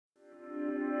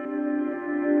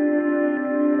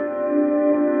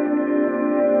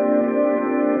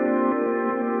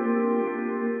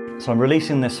So I'm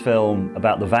releasing this film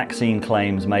about the vaccine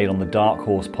claims made on the Dark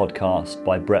Horse podcast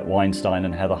by Bret Weinstein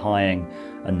and Heather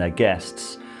and their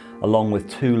guests, along with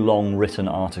two long written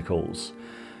articles.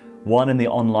 One in the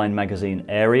online magazine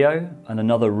Aereo, and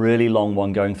another really long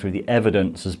one going through the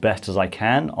evidence as best as I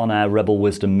can on our Rebel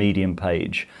Wisdom Medium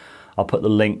page. I'll put the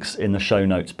links in the show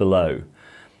notes below.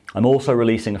 I'm also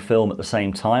releasing a film at the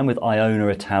same time with Iona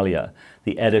Italia,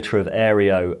 the editor of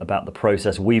Aereo, about the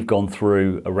process we've gone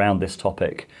through around this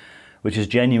topic, which has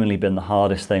genuinely been the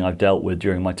hardest thing I've dealt with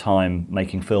during my time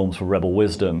making films for Rebel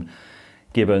Wisdom,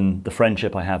 given the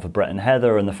friendship I have with Bret and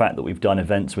Heather and the fact that we've done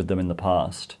events with them in the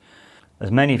past.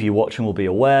 As many of you watching will be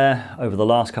aware, over the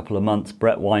last couple of months,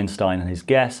 Bret Weinstein and his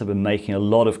guests have been making a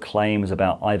lot of claims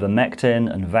about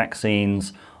ivermectin and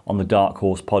vaccines on the Dark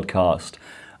Horse podcast,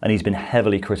 and he's been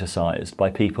heavily criticised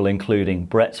by people including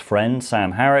Bret's friend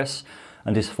Sam Harris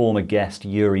and his former guest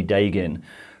Yuri Dagin,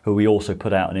 who we also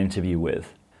put out an interview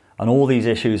with. And all these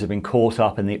issues have been caught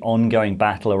up in the ongoing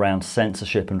battle around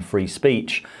censorship and free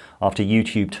speech after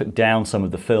YouTube took down some of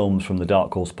the films from the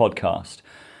Dark Horse podcast.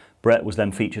 Bret was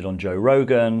then featured on Joe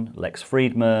Rogan, Lex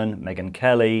Fridman, Megyn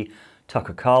Kelly,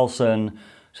 Tucker Carlson.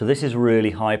 So this is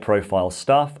really high profile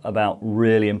stuff about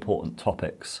really important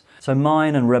topics. So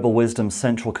mine and Rebel Wisdom's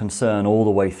central concern all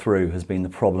the way through has been the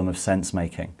problem of sense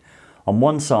making. On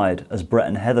one side, as Bret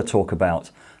and Heather talk about,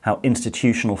 how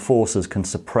institutional forces can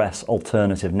suppress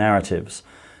alternative narratives,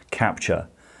 capture.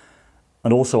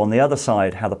 And also on the other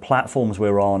side, how the platforms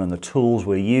we're on and the tools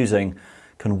we're using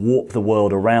can warp the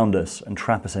world around us and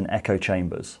trap us in echo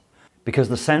chambers. Because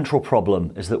the central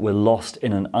problem is that we're lost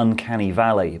in an uncanny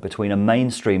valley between a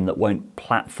mainstream that won't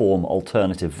platform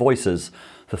alternative voices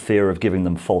for fear of giving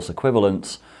them false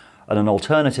equivalents, and an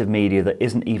alternative media that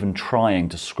isn't even trying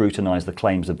to scrutinize the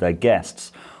claims of their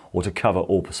guests or to cover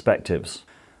all perspectives.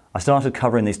 I started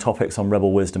covering these topics on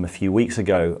Rebel Wisdom a few weeks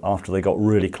ago after they got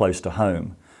really close to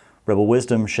home. Rebel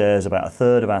Wisdom shares about a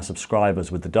third of our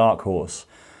subscribers with the Dark Horse,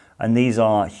 and these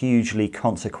are hugely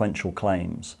consequential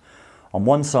claims. On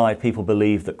one side, people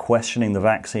believe that questioning the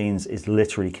vaccines is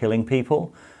literally killing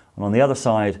people, and on the other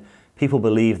side, people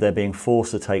believe they're being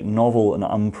forced to take novel and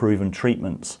unproven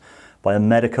treatments by a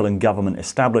medical and government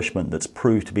establishment that's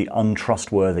proved to be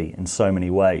untrustworthy in so many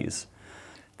ways.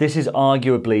 This is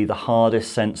arguably the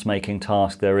hardest sense-making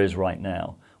task there is right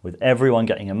now, with everyone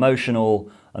getting emotional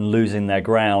and losing their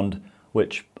ground,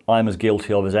 which I'm as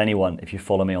guilty of as anyone if you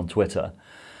follow me on Twitter.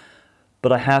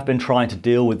 But I have been trying to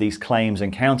deal with these claims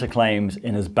and counterclaims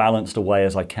in as balanced a way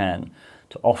as I can,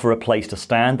 to offer a place to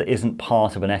stand that isn't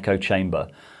part of an echo chamber,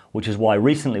 which is why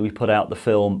recently we put out the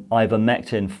film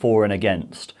Ivermectin For and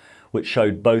Against, which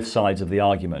showed both sides of the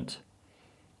argument.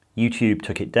 YouTube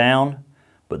took it down,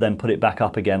 but then put it back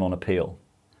up again on appeal.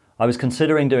 I was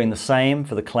considering doing the same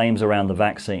for the claims around the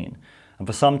vaccine, and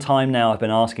for some time now I've been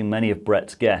asking many of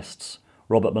Bret's guests,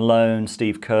 Robert Malone,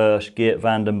 Steve Kirsch, Geert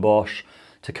Vanden Bosch,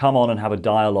 to come on and have a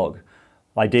dialogue,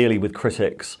 ideally with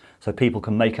critics, so people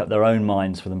can make up their own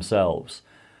minds for themselves.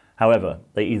 However,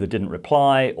 they either didn't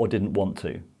reply or didn't want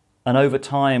to. And over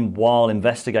time, while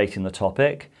investigating the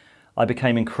topic, I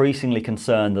became increasingly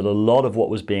concerned that a lot of what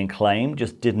was being claimed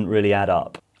just didn't really add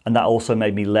up. And that also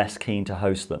made me less keen to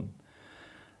host them.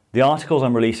 The articles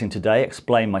I'm releasing today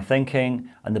explain my thinking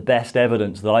and the best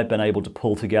evidence that I've been able to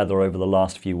pull together over the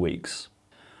last few weeks.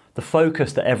 The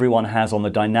focus that everyone has on the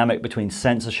dynamic between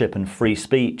censorship and free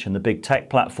speech and the big tech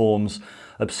platforms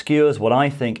obscures what I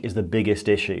think is the biggest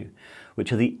issue,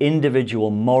 which are the individual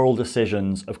moral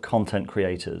decisions of content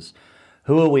creators.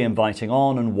 Who are we inviting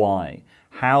on and why?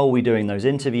 How are we doing those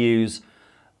interviews?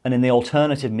 And in the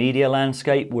alternative media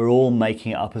landscape, we're all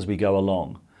making it up as we go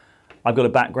along. I've got a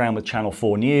background with Channel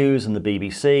 4 News and the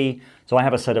BBC, so I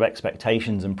have a set of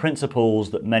expectations and principles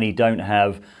that many don't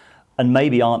have and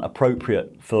maybe aren't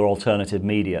appropriate for alternative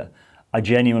media. I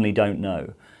genuinely don't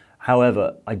know.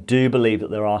 However, I do believe that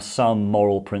there are some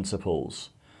moral principles.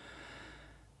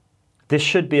 This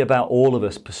should be about all of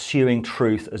us pursuing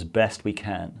truth as best we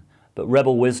can. But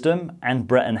Rebel Wisdom and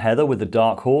Bret and Heather with the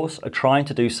Dark Horse are trying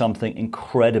to do something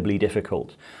incredibly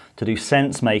difficult, to do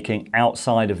sense-making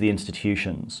outside of the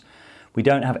institutions. We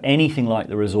don't have anything like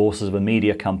the resources of a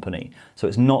media company, so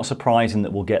it's not surprising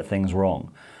that we'll get things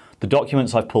wrong. The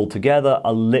documents I've pulled together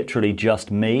are literally just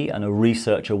me and a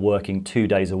researcher working 2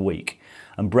 days a week,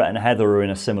 and Bret and Heather are in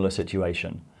a similar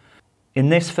situation. In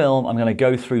this film, I'm going to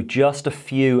go through just a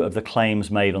few of the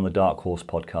claims made on the Dark Horse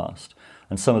podcast,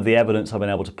 and some of the evidence I've been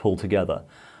able to pull together.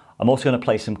 I'm also going to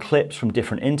play some clips from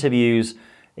different interviews,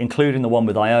 including the one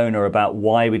with Iona about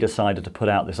why we decided to put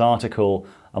out this article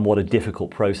and what a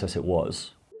difficult process it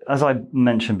was. As I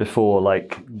mentioned before,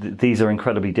 these are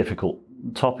incredibly difficult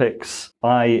topics,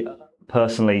 I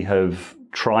personally have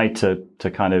tried to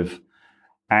kind of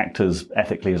act as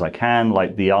ethically as I can.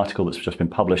 Like the article that's just been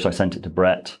published, I sent it to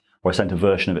Bret, or I sent a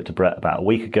version of it to Bret about a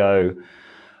week ago,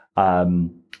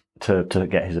 to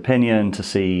get his opinion,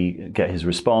 get his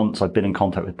response. I've been in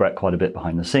contact with Bret quite a bit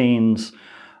behind the scenes.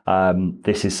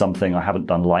 This is something I haven't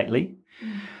done lightly.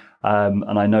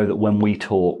 And I know that when we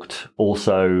talked,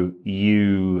 also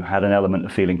you had an element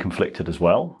of feeling conflicted as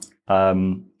well.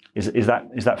 Is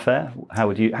that fair? How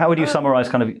would you summarize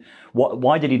kind of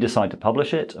why did you decide to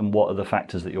publish it, and what are the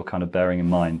factors that you're kind of bearing in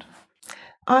mind?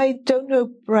 I don't know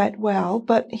Bret well,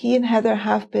 but he and Heather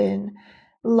have been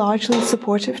largely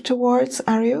supportive towards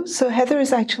Ario. So Heather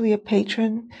is actually a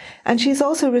patron, and she's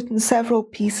also written several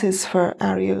pieces for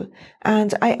Ario,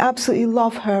 and I absolutely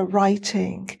love her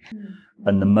writing.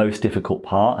 And the most difficult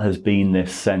part has been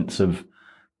this sense of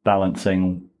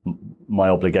balancing my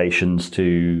obligations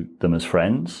to them as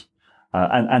friends,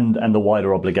 and the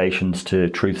wider obligations to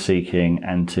truth-seeking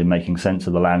and to making sense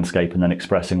of the landscape and then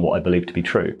expressing what I believe to be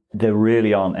true. There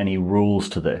really aren't any rules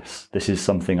to this. This is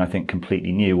something I think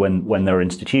completely new. When there are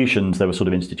institutions, there were sort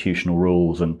of institutional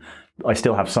rules, and I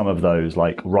still have some of those,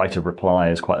 like right of reply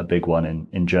is quite a big one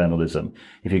in journalism.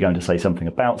 If you're going to say something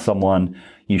about someone,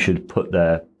 you should put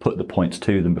the points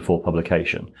to them before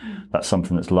publication. That's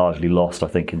something that's largely lost, I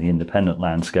think, in the independent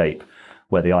landscape,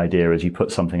 where the idea is you put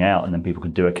something out and then people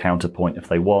can do a counterpoint if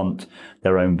they want,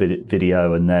 their own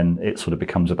video, and then it sort of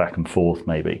becomes a back and forth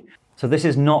maybe. So this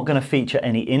is not going to feature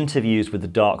any interviews with the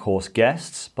Dark Horse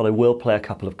guests, but I will play a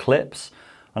couple of clips,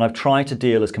 and I've tried to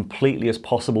deal as completely as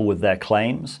possible with their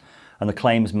claims and the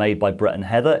claims made by Bret and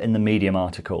Heather in the Medium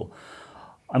article.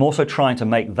 I'm also trying to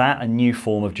make that a new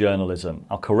form of journalism.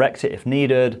 I'll correct it if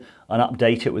needed and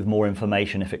update it with more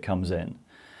information if it comes in.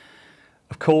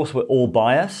 Of course, we're all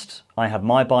biased. I have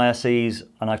my biases,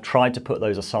 and I've tried to put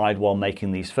those aside while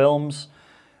making these films.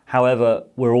 However,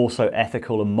 we're also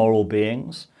ethical and moral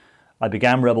beings. I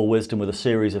began Rebel Wisdom with a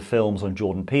series of films on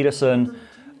Jordan Peterson,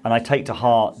 and I take to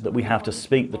heart that we have to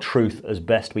speak the truth as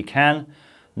best we can,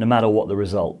 no matter what the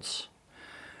results.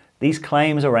 These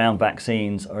claims around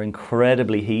vaccines are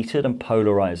incredibly heated and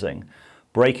polarizing,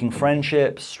 breaking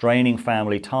friendships, straining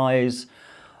family ties.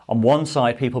 On one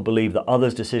side, people believe that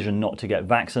others' decision not to get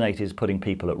vaccinated is putting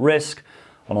people at risk,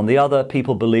 and on the other,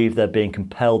 people believe they're being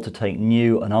compelled to take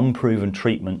new and unproven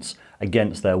treatments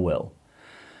against their will.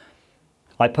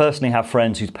 I personally have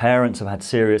friends whose parents have had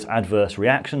serious adverse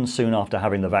reactions soon after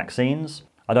having the vaccines.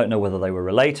 I don't know whether they were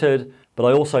related, but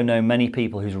I also know many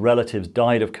people whose relatives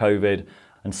died of COVID,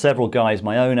 and several guys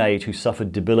my own age who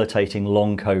suffered debilitating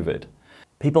long COVID.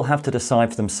 People have to decide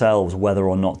for themselves whether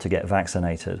or not to get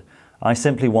vaccinated. I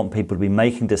simply want people to be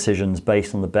making decisions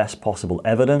based on the best possible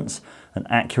evidence and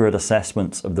accurate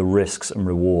assessments of the risks and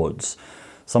rewards,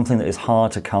 something that is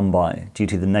hard to come by due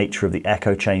to the nature of the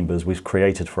echo chambers we've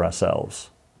created for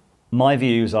ourselves. My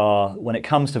views are, when it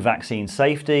comes to vaccine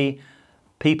safety,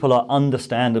 people are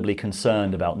understandably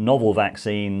concerned about novel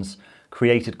vaccines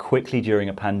created quickly during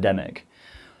a pandemic.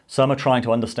 Some are trying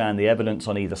to understand the evidence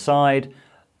on either side,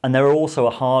 and there are also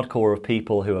a hardcore of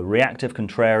people who are reactive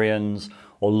contrarians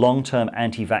or long-term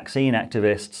anti-vaccine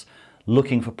activists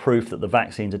looking for proof that the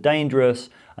vaccines are dangerous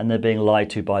and they're being lied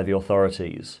to by the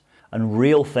authorities. And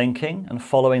real thinking and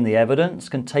following the evidence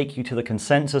can take you to the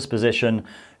consensus position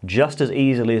just as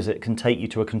easily as it can take you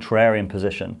to a contrarian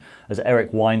position, as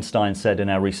Eric Weinstein said in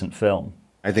our recent film.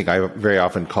 I think I very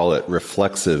often call it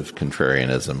reflexive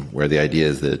contrarianism, where the idea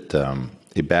is that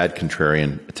a bad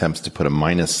contrarian attempts to put a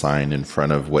minus sign in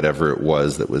front of whatever it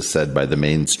was that was said by the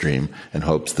mainstream and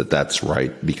hopes that that's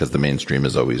right because the mainstream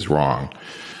is always wrong.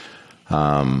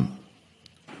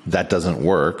 That doesn't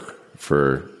work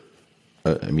for,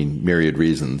 myriad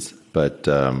reasons, but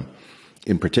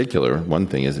in particular, one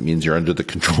thing is it means you're under the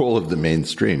control of the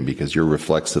mainstream because you're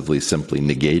reflexively simply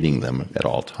negating them at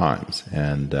all times.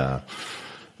 And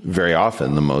very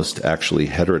often the most actually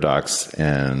heterodox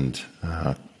and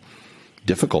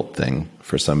difficult thing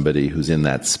for somebody who's in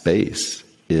that space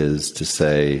is to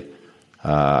say,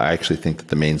 I actually think that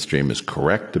the mainstream is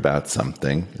correct about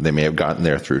something. They may have gotten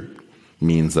there through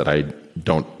means that I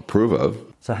don't approve of.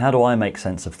 So how do I make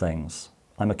sense of things?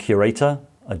 I'm a curator,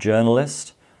 a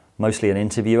journalist, mostly an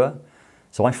interviewer.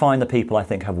 So I find the people I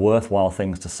think have worthwhile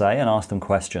things to say and ask them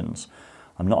questions.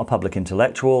 I'm not a public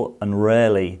intellectual, and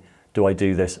rarely do I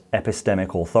do this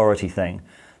epistemic authority thing,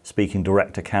 speaking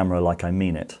direct to camera like I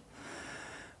mean it.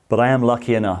 But I am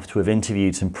lucky enough to have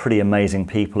interviewed some pretty amazing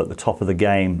people at the top of the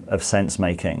game of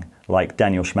sense-making, like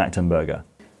Daniel Schmachtenberger.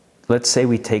 Let's say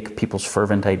we take people's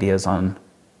fervent ideas on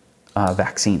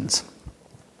vaccines,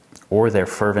 or their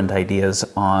fervent ideas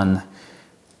on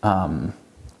the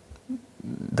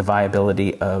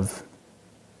viability of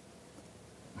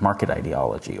market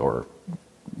ideology or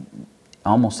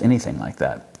almost anything like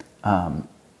that.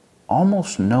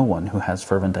 Almost no one who has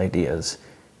fervent ideas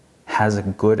has a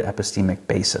good epistemic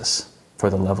basis for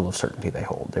the level of certainty they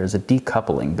hold. There's a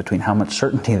decoupling between how much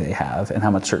certainty they have and how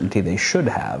much certainty they should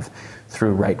have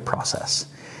through right process.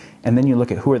 And then you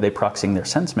look at who are they proxying their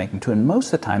sense-making to, and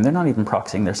most of the time they're not even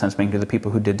proxying their sense-making to the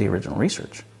people who did the original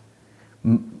research,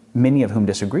 many of whom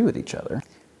disagree with each other.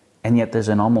 And yet there's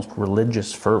an almost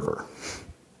religious fervor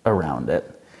around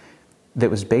it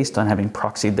that was based on having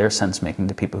proxied their sense-making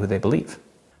to people who they believe.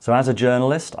 So as a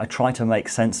journalist, I try to make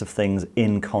sense of things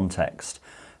in context,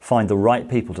 find the right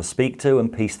people to speak to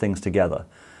and piece things together.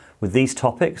 With these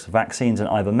topics, vaccines and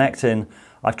ivermectin,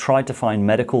 I've tried to find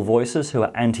medical voices who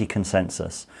are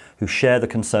anti-consensus, who share the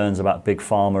concerns about big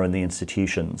pharma and the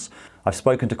institutions. I've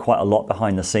spoken to quite a lot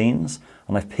behind the scenes,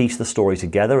 and I've pieced the story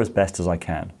together as best as I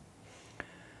can.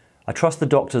 I trust the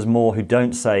doctors more who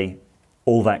don't say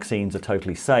all vaccines are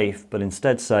totally safe, but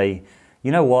instead say,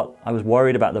 you know what, I was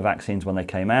worried about the vaccines when they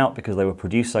came out because they were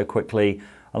produced so quickly,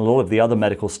 and a lot of the other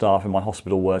medical staff in my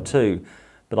hospital were too,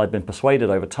 but I've been persuaded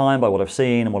over time by what I've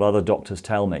seen and what other doctors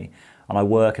tell me. And I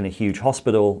work in a huge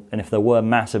hospital, and if there were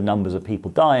massive numbers of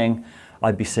people dying,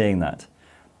 I'd be seeing that.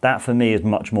 That for me is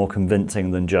much more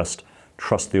convincing than just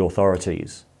trust the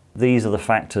authorities. These are the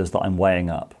factors that I'm weighing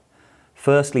up.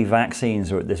 Firstly,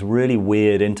 vaccines are at this really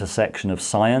weird intersection of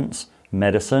science,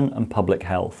 medicine, and public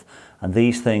health, and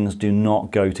these things do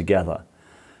not go together.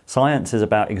 Science is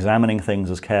about examining things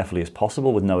as carefully as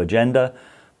possible with no agenda.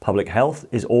 Public health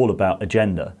is all about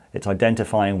agenda. It's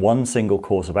identifying one single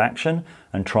course of action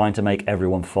and trying to make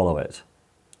everyone follow it.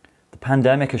 The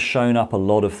pandemic has shown up a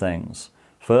lot of things.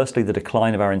 Firstly, the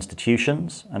decline of our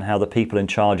institutions and how the people in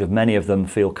charge of many of them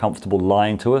feel comfortable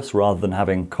lying to us rather than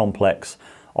having complex,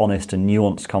 honest and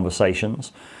nuanced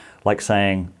conversations, like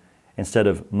saying, instead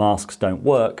of masks don't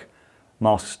work,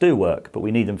 masks do work, but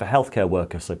we need them for healthcare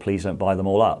workers, so please don't buy them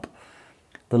all up.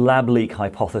 The lab leak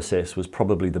hypothesis was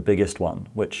probably the biggest one,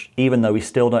 which, even though we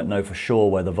still don't know for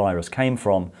sure where the virus came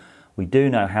from, we do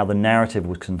know how the narrative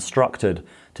was constructed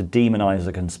to demonize as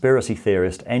a conspiracy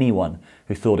theorist anyone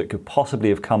who thought it could possibly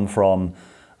have come from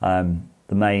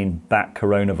the main bat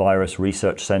coronavirus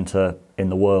research center in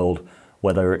the world,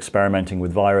 where they were experimenting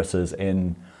with viruses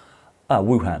in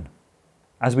Wuhan.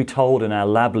 As we told in our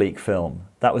lab leak film,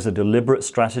 that was a deliberate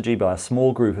strategy by a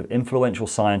small group of influential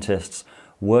scientists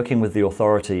working with the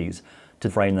authorities to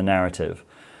frame the narrative.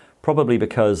 Probably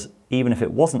because even if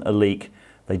it wasn't a leak,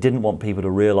 they didn't want people to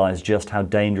realize just how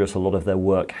dangerous a lot of their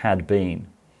work had been.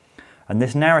 And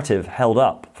this narrative held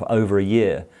up for over a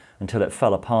year until it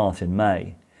fell apart in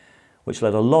May, which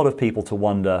led a lot of people to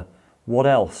wonder, what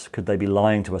else could they be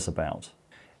lying to us about?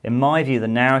 In my view, the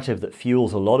narrative that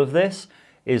fuels a lot of this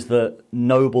is the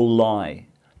noble lie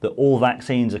that all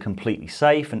vaccines are completely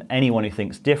safe and anyone who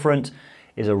thinks different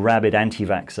is a rabid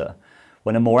anti-vaxxer,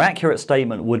 when a more accurate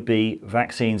statement would be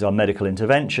vaccines are medical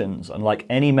interventions, and like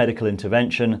any medical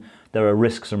intervention, there are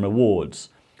risks and rewards.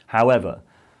 However,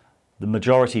 the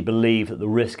majority believe that the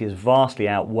risk is vastly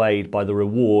outweighed by the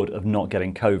reward of not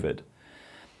getting COVID.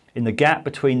 In the gap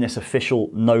between this official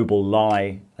noble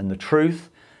lie and the truth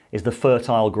is the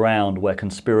fertile ground where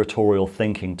conspiratorial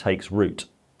thinking takes root.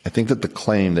 I think that the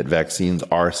claim that vaccines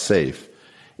are safe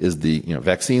is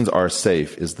vaccines are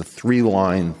safe is the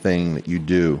three-line thing that you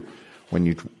do when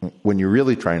you're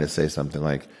really trying to say something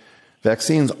like,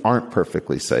 vaccines aren't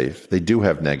perfectly safe. They do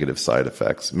have negative side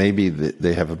effects. Maybe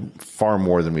they have far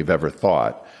more than we've ever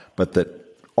thought, but that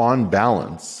on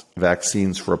balance,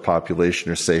 vaccines for a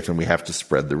population are safe and we have to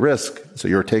spread the risk. So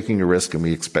you're taking a risk and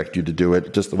we expect you to do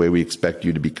it just the way we expect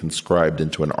you to be conscribed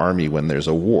into an army when there's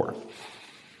a war.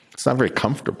 It's not very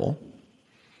comfortable.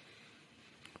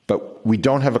 But we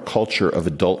don't have a culture of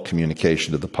adult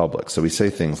communication to the public. So we say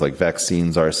things like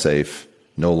vaccines are safe,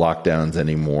 no lockdowns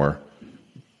anymore,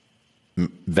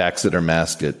 vax it or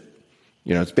mask it.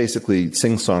 It's basically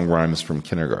sing-song rhymes from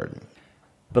kindergarten.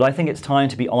 But I think it's time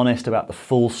to be honest about the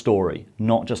full story,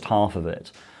 not just half of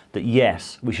it. That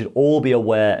yes, we should all be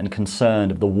aware and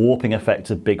concerned of the warping effects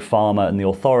of big pharma and the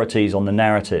authorities on the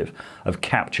narrative of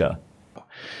capture.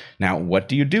 Now, what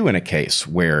do you do in a case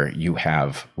where you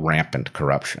have rampant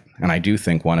corruption? And I do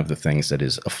think one of the things that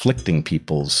is afflicting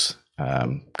people's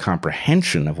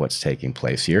comprehension of what's taking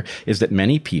place here is that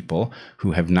many people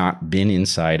who have not been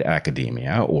inside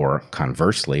academia, or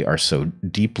conversely are so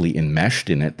deeply enmeshed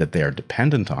in it that they are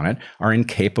dependent on it, are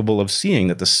incapable of seeing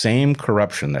that the same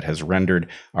corruption that has rendered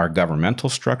our governmental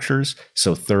structures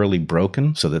so thoroughly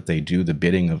broken so that they do the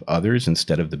bidding of others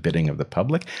instead of the bidding of the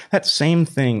public, that same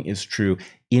thing is true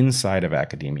inside of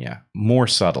academia more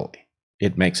subtly.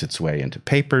 It makes its way into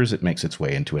papers, it makes its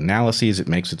way into analyses, it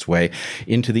makes its way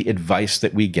into the advice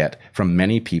that we get from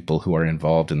many people who are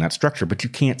involved in that structure, but you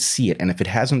can't see it. And if it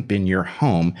hasn't been your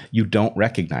home, you don't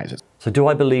recognize it. So do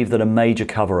I believe that a major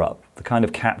cover-up, the kind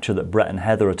of capture that Bret and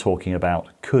Heather are talking about,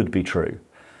 could be true?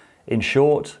 In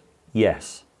short,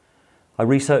 yes. I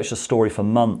researched a story for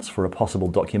months for a possible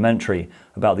documentary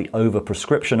about the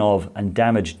overprescription of and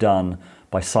damage done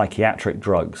by psychiatric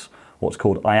drugs, what's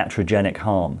called iatrogenic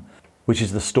harm, which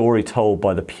is the story told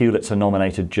by the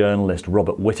Pulitzer-nominated journalist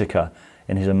Robert Whitaker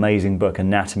in his amazing book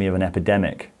Anatomy of an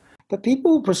Epidemic. But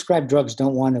people who prescribe drugs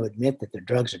don't want to admit that their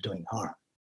drugs are doing harm.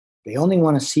 They only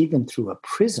want to see them through a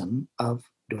prism of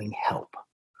doing help.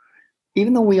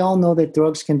 Even though we all know that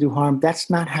drugs can do harm, that's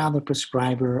not how the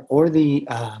prescriber or the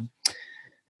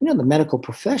medical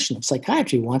profession of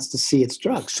psychiatry wants to see its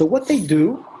drugs. So what they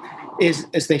do is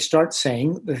they start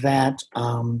saying that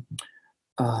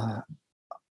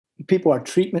people are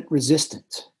treatment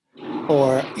resistant,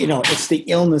 or it's the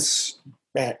illness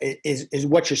that is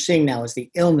what you're seeing now is the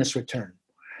illness return.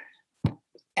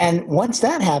 And once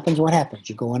that happens, what happens?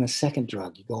 You go on a second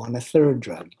drug, you go on a third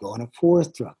drug, you go on a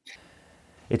fourth drug.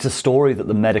 It's a story that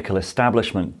the medical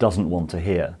establishment doesn't want to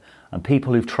hear, and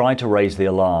people who've tried to raise the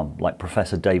alarm, like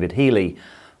Professor David Healy,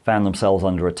 found themselves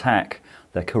under attack,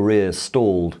 their careers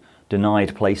stalled,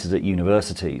 denied places at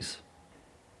universities.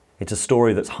 It's a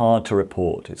story that's hard to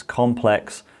report, it's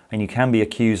complex, and you can be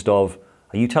accused of,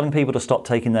 are you telling people to stop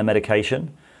taking their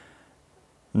medication?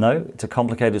 No, it's a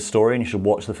complicated story and you should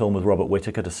watch the film with Robert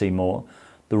Whitaker to see more.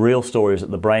 The real story is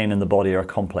that the brain and the body are a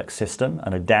complex system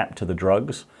and adapt to the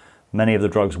drugs. Many of the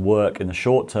drugs work in the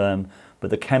short term, but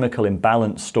the chemical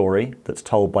imbalance story that's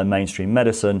told by mainstream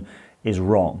medicine is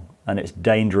wrong, and it's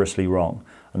dangerously wrong.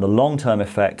 And the long-term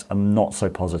effects are not so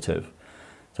positive.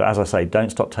 So as I say, don't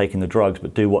stop taking the drugs,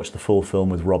 but do watch the full film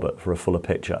with Robert for a fuller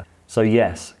picture. So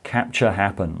yes, capture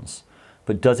happens.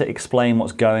 But does it explain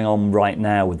what's going on right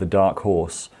now with the dark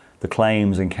horse, the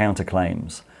claims and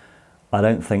counterclaims? I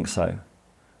don't think so.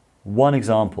 One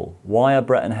example, why are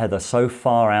Bret and Heather so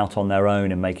far out on their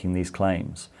own in making these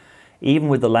claims? Even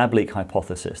with the lab leak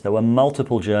hypothesis, there were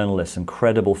multiple journalists and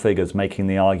credible figures making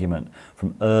the argument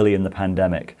from early in the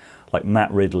pandemic, like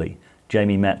Matt Ridley,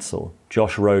 Jamie Metzl,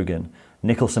 Josh Rogan,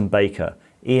 Nicholson Baker,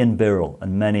 Ian Birrell,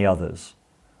 and many others.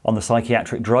 On the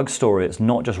psychiatric drug story, it's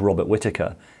not just Robert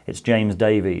Whitaker, it's James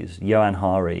Davies, Johan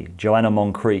Hari, Joanna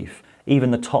Moncrief,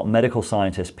 even the top medical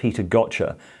scientist Peter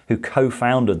Gotcha, who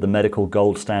co-founded the medical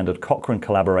gold standard Cochrane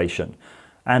collaboration,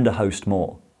 and a host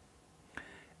more.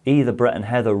 Either Bret and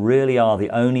Heather really are the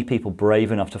only people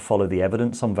brave enough to follow the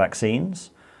evidence on vaccines,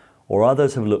 or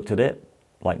others have looked at it,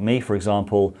 like me for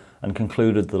example, and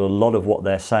concluded that a lot of what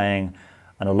they're saying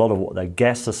and a lot of what their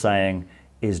guests are saying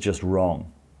is just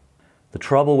wrong. The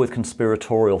trouble with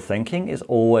conspiratorial thinking is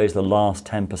always the last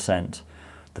 10%.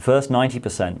 The first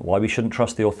 90%, why we shouldn't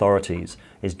trust the authorities,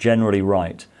 is generally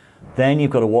right. Then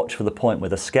you've got to watch for the point where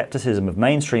the skepticism of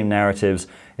mainstream narratives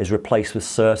is replaced with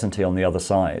certainty on the other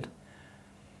side.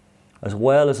 As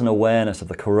well as an awareness of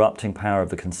the corrupting power of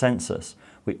the consensus,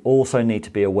 we also need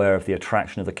to be aware of the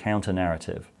attraction of the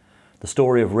counter-narrative. The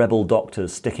story of rebel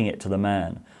doctors sticking it to the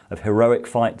man, of heroic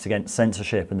fights against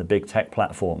censorship and the big tech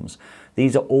platforms.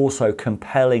 These are also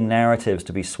compelling narratives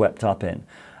to be swept up in,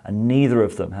 and neither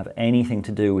of them have anything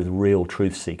to do with real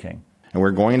truth-seeking. And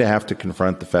we're going to have to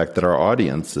confront the fact that our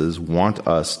audiences want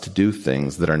us to do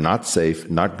things that are not safe,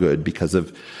 not good, because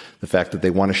of the fact that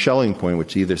they want a Schelling point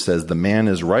which either says the man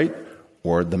is right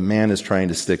or the man is trying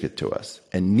to stick it to us.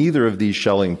 And neither of these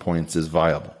Schelling points is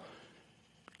viable.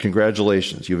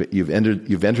 Congratulations, you've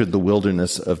entered the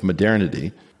wilderness of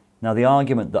modernity. Now, the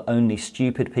argument that only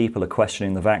stupid people are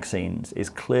questioning the vaccines is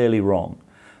clearly wrong.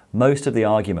 Most of the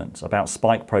arguments about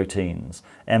spike proteins,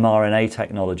 mRNA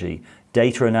technology,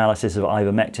 data analysis of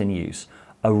ivermectin use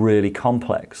are really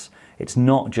complex. It's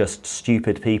not just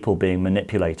stupid people being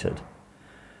manipulated.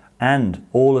 And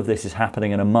all of this is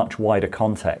happening in a much wider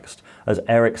context. As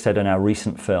Eric said in our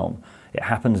recent film, it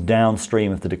happens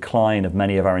downstream of the decline of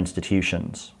many of our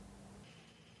institutions.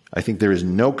 I think there is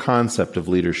no concept of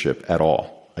leadership at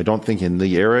all. I don't think in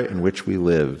the era in which we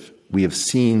live, we have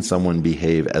seen someone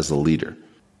behave as a leader.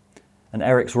 And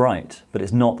Eric's right, but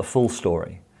it's not the full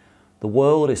story. The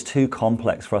world is too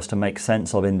complex for us to make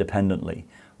sense of independently.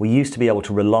 We used to be able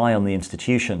to rely on the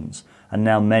institutions, and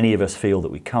now many of us feel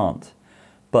that we can't.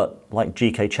 But like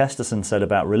G.K. Chesterton said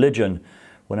about religion,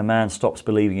 when a man stops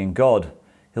believing in God,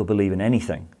 he'll believe in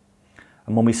anything.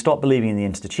 And when we stop believing in the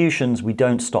institutions, we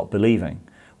don't stop believing.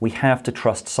 We have to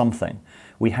trust something.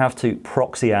 We have to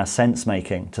proxy our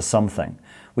sense-making to something.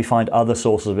 We find other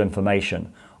sources of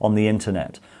information on the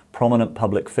internet, prominent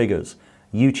public figures,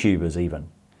 YouTubers even.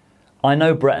 I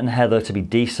know Bret and Heather to be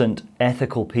decent,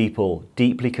 ethical people,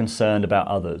 deeply concerned about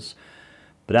others.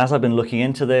 But as I've been looking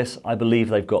into this, I believe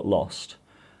they've got lost.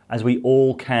 As we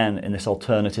all can in this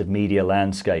alternative media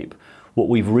landscape, what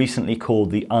we've recently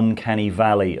called the uncanny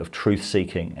valley of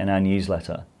truth-seeking in our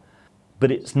newsletter.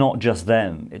 But it's not just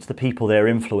them, it's the people they're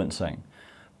influencing.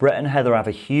 Bret and Heather have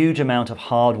a huge amount of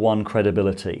hard-won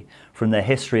credibility from their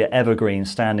history at Evergreen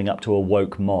standing up to a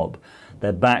woke mob,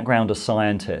 their background as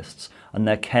scientists, and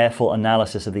their careful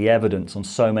analysis of the evidence on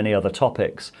so many other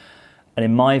topics. And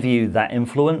in my view, that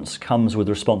influence comes with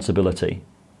responsibility.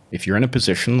 If you're in a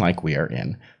position like we are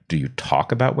in, do you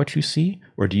talk about what you see,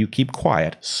 or do you keep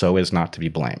quiet so as not to be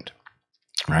blamed?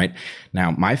 Right?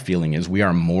 Now, my feeling is we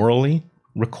are morally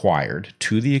required,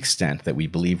 to the extent that we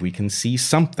believe we can see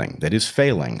something that is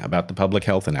failing about the public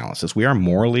health analysis, we are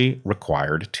morally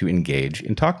required to engage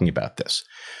in talking about this.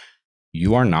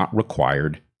 You are not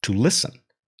required to listen.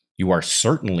 You are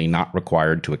certainly not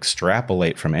required to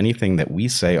extrapolate from anything that we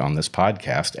say on this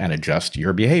podcast and adjust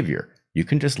your behavior. You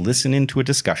can just listen into a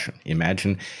discussion.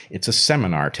 Imagine it's a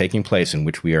seminar taking place in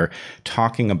which we are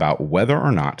talking about whether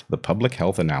or not the public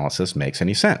health analysis makes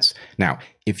any sense. Now,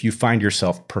 if you find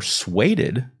yourself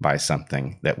persuaded by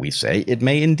something that we say, it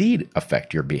may indeed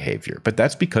affect your behavior, but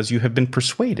that's because you have been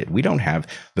persuaded. We don't have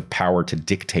the power to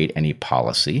dictate any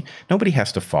policy. Nobody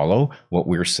has to follow what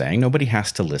we're saying. Nobody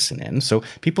has to listen in. So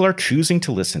people are choosing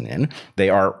to listen in. They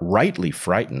are rightly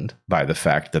frightened by the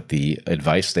fact that the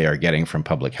advice they are getting from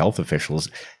public health officials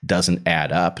doesn't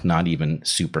add up, not even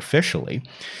superficially.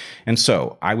 And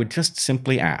so I would just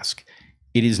simply ask,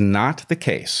 it is not the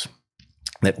case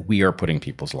that we are putting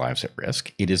people's lives at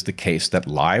risk. It is the case that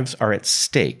lives are at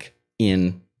stake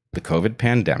in the COVID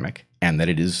pandemic, and that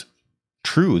it is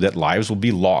true that lives will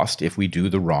be lost if we do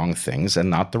the wrong things and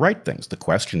not the right things. The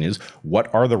question is,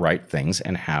 what are the right things,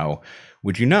 and how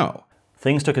would you know?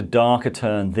 Things took a darker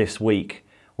turn this week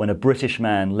when a British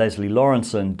man, Leslie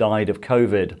Lawrenson, died of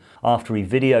COVID after he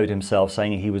videoed himself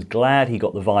saying he was glad he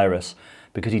got the virus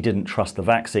because he didn't trust the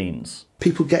vaccines.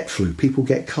 People get flu, people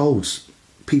get colds,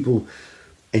 people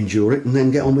endure it and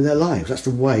then get on with their lives. That's the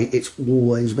way it's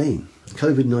always been.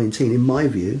 COVID-19, in my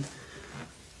view,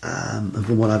 and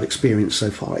from what I've experienced so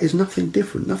far, is nothing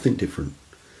different.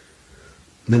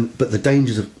 But the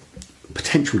dangers of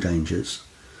potential dangers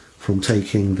from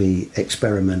taking the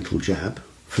experimental jab,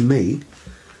 for me,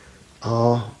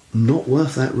 are not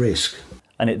worth that risk.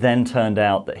 And it then turned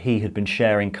out that he had been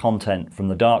sharing content from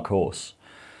the dark horse.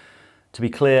 To be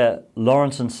clear,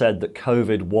 Lawrenson said that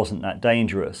COVID wasn't that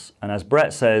dangerous, and as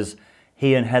Bret says,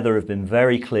 he and Heather have been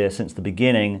very clear since the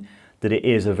beginning that it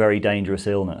is a very dangerous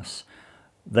illness.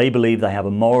 They believe they have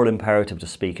a moral imperative to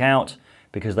speak out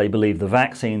because they believe the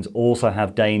vaccines also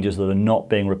have dangers that are not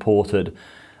being reported,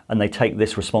 and they take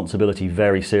this responsibility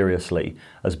very seriously,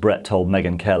 as Bret told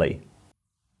Megyn Kelly.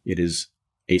 It is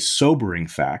a sobering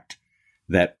fact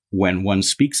that when one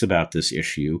speaks about this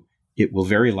issue, it will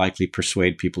very likely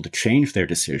persuade people to change their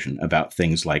decision about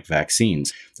things like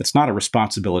vaccines. That's not a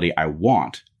responsibility I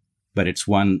want, but it's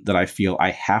one that I feel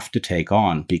I have to take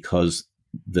on because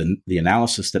the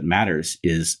analysis that matters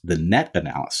is the net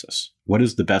analysis. What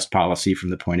is the best policy from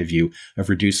the point of view of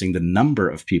reducing the number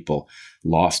of people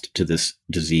lost to this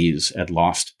disease and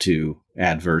lost to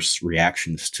adverse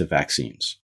reactions to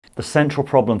vaccines? The central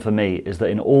problem for me is that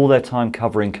in all their time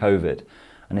covering COVID,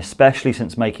 and especially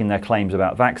since making their claims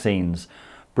about vaccines,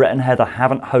 Bret and Heather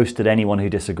haven't hosted anyone who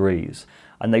disagrees,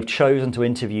 and they've chosen to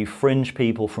interview fringe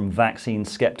people from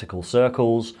vaccine-skeptical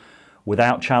circles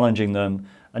without challenging them,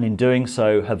 and in doing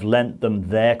so have lent them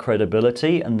their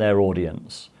credibility and their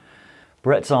audience.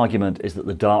 Bret's argument is that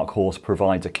the dark horse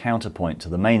provides a counterpoint to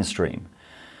the mainstream.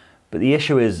 But the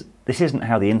issue is, this isn't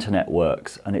how the internet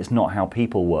works, and it's not how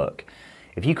people work.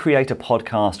 If you create a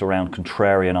podcast around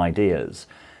contrarian ideas,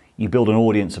 you build an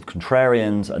audience of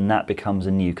contrarians, and that becomes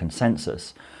a new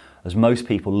consensus, as most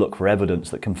people look for evidence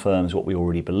that confirms what we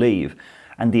already believe,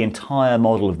 and the entire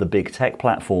model of the big tech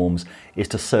platforms is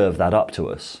to serve that up to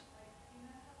us.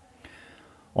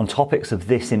 On topics of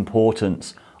this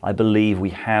importance, I believe we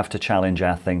have to challenge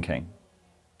our thinking.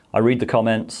 I read the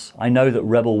comments. I know that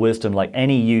Rebel Wisdom, like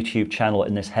any YouTube channel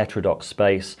in this heterodox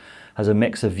space, has a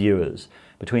mix of viewers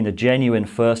between the genuine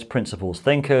first principles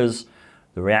thinkers,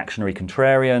 the reactionary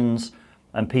contrarians,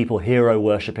 and people hero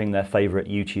worshipping their favorite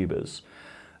YouTubers.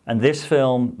 And this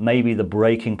film may be the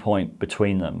breaking point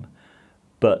between them,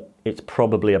 but it's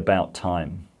probably about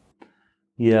time.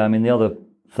 Yeah, I mean, the other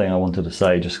thing I wanted to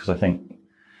say, just because I think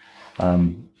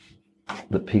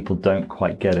that people don't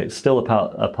quite get it, it's still a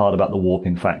part about the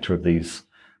warping factor of these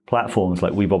platforms,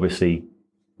 like we've obviously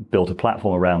built a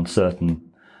platform around certain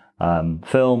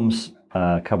films,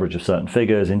 coverage of certain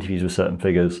figures, interviews with certain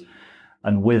figures,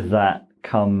 and with that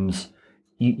comes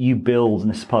you build, and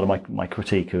this is part of my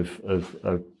critique of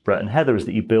Bret and Heather, is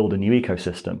that you build a new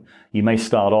ecosystem. You may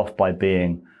start off by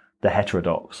being the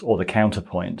heterodox or the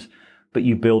counterpoint, but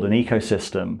you build an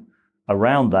ecosystem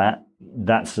around that.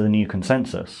 That's the new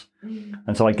consensus.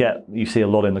 And so you see a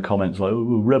lot in the comments like,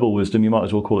 oh, rebel wisdom, you might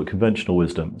as well call it conventional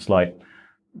wisdom. It's like,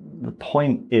 the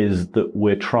point is that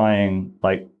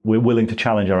we're willing to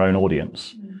challenge our own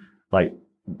audience.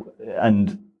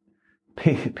 And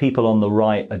people on the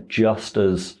right are just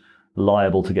as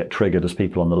liable to get triggered as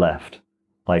people on the left.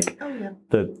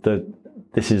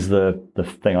 This is the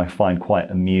thing I find quite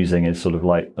amusing, is sort of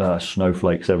like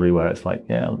snowflakes everywhere. It's like,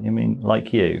 yeah, I mean,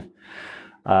 like you.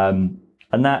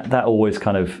 And that always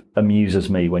kind of amuses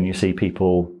me when you see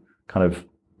people kind of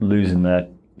losing their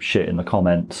shit in the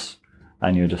comments,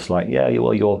 and you're just like, yeah,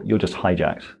 well, you're just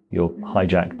hijacked. You're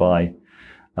hijacked by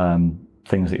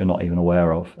things that you're not even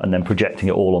aware of, and then projecting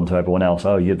it all onto everyone else.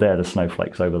 Oh, they're the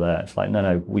snowflakes over there. It's like,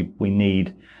 no, we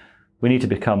need to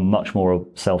become much more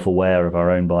self-aware of our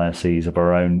own biases, of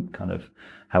our own kind of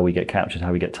how we get captured,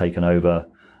 how we get taken over,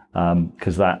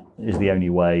 because that is the only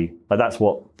way. That's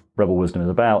what Rebel Wisdom is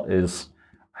about, is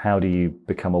how do you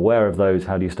become aware of those?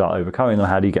 How do you start overcoming them?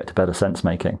 How do you get to better sense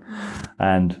making?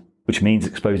 And which means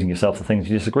exposing yourself to things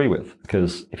you disagree with,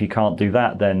 because if you can't do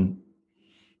that, then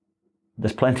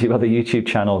there's plenty of other YouTube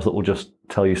channels that will just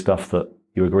tell you stuff that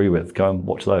you agree with. Go and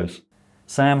watch those.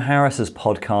 Sam Harris's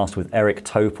podcast with Eric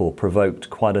Topol provoked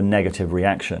quite a negative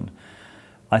reaction.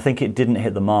 I think it didn't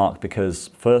hit the mark because,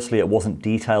 firstly, it wasn't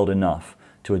detailed enough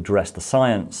to address the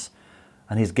science,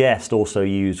 and his guest also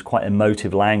used quite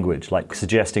emotive language, like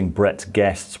suggesting Bret's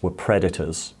guests were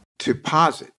predators. To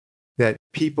posit that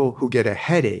people who get a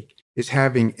headache is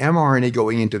having mRNA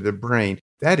going into the brain,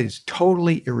 that is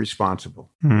totally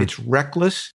irresponsible. It's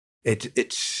reckless,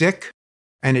 it's sick,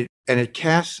 and it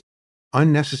casts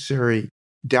unnecessary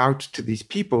doubts to these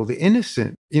people, the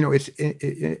innocent. It's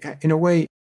in a way,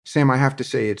 Sam, I have to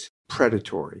say it's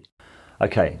predatory.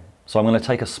 Okay, so I'm going to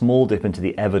take a small dip into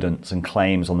the evidence and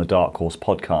claims on the Dark Horse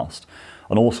podcast,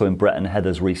 and also in Bret and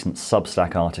Heather's recent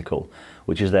Substack article,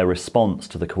 which is their response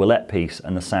to the Quillette piece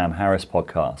and the Sam Harris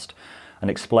podcast, and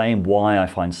explain why I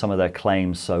find some of their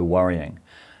claims so worrying.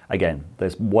 Again,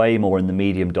 there's way more in the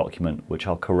Medium document, which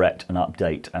I'll correct and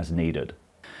update as needed.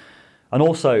 And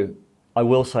also, I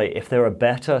will say, if there are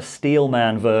better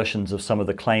Steelman versions of some of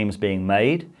the claims being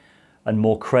made and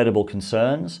more credible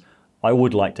concerns, I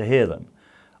would like to hear them.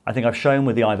 I think I've shown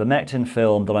with the ivermectin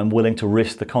film that I'm willing to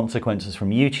risk the consequences from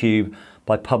YouTube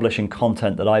by publishing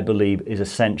content that I believe is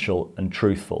essential and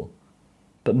truthful.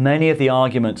 But many of the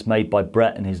arguments made by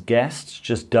Bret and his guests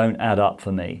just don't add up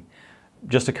for me.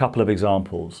 Just a couple of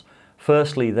examples.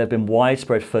 Firstly, there have been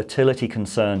widespread fertility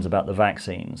concerns about the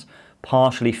vaccines,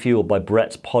 partially fueled by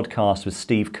Bret's podcast with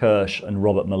Steve Kirsch and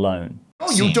Robert Malone.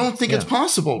 Oh, you don't think it's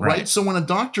possible, right? So when a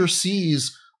doctor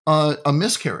sees a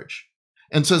miscarriage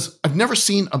and says, I've never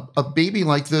seen a baby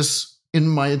like this in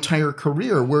my entire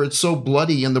career, where it's so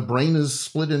bloody and the brain is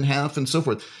split in half and so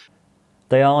forth.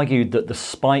 They argued that the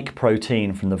spike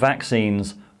protein from the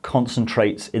vaccines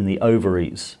concentrates in the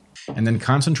ovaries. And then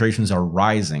concentrations are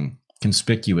rising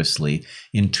conspicuously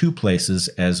in two places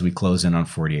as we close in on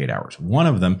 48 hours. One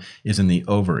of them is in the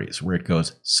ovaries, where it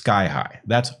goes sky high.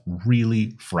 That's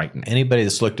really frightening. Anybody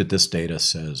that's looked at this data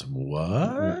says,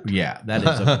 what? Yeah,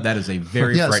 that is a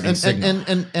very frightening signal.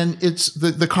 And it's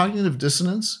the cognitive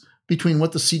dissonance between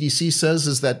what the CDC says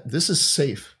is that this is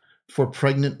safe for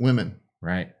pregnant women.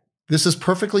 Right. This is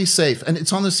perfectly safe, and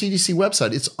it's on the CDC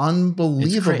website. It's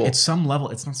unbelievable. At some level,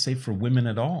 it's not safe for women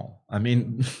at all. I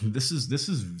mean, this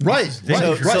is right. So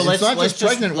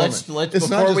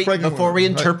before we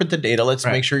interpret the data, let's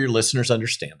make sure your listeners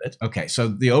understand it. Okay, so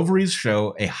the ovaries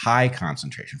show a high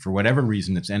concentration. For whatever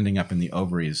reason, it's ending up in the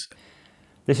ovaries.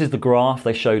 This is the graph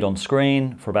they showed on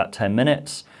screen for about 10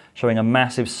 minutes, showing a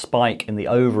massive spike in the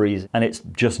ovaries, and it's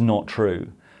just not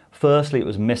true. Firstly, it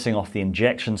was missing off the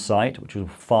injection site, which was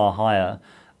far higher,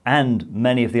 and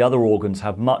many of the other organs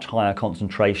have much higher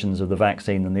concentrations of the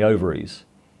vaccine than the ovaries.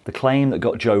 The claim that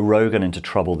got Joe Rogan into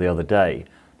trouble the other day,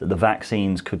 that the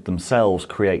vaccines could themselves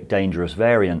create dangerous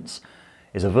variants,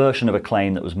 is a version of a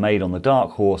claim that was made on the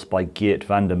Dark Horse by Geert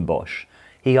Vanden Bossche.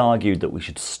 He argued that we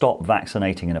should stop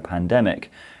vaccinating in a pandemic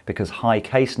because high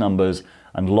case numbers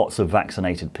and lots of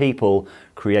vaccinated people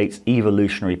creates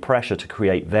evolutionary pressure to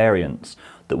create variants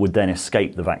that would then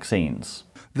escape the vaccines.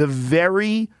 The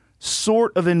very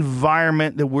sort of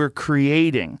environment that we're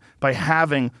creating by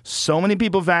having so many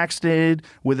people vaccinated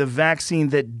with a vaccine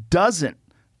that doesn't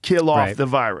kill off the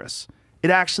virus,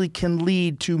 it actually can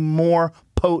lead to more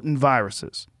potent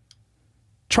viruses.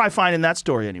 Try finding that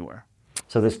story anywhere.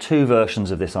 So there's two versions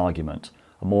of this argument,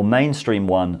 a more mainstream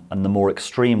one and the more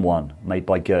extreme one made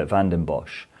by Geert Vanden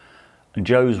Bossche. And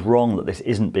Joe's wrong that this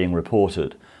isn't being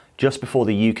reported. Just before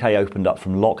the UK opened up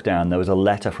from lockdown, there was a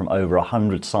letter from over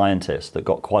 100 scientists that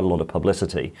got quite a lot of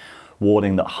publicity,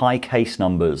 warning that high case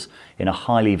numbers in a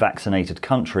highly vaccinated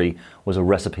country was a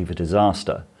recipe for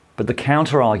disaster. But the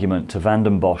counter-argument to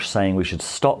Vanden Bossche saying we should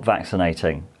stop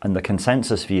vaccinating, and the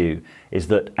consensus view, is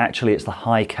that actually it's the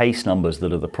high case numbers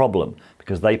that are the problem,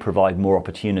 because they provide more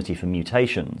opportunity for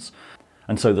mutations,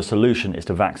 and so the solution is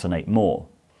to vaccinate more.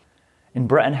 In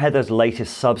Bret and Heather's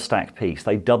latest Substack piece,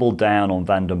 they double down on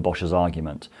Vanden Bosche's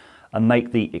argument and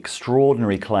make the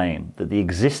extraordinary claim that the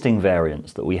existing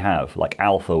variants that we have, like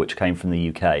Alpha, which came from the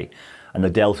UK, and the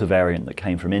Delta variant that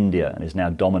came from India and is now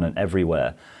dominant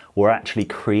everywhere, were actually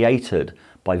created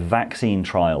by vaccine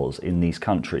trials in these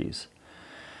countries.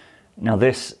 Now,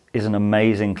 this is an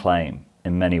amazing claim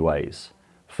in many ways.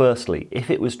 Firstly, if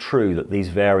it was true that these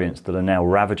variants that are now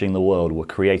ravaging the world were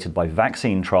created by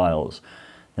vaccine trials,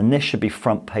 then this should be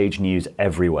front page news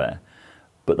everywhere.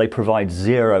 But they provide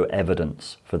zero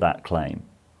evidence for that claim.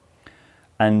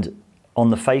 And on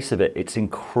the face of it, it's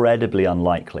incredibly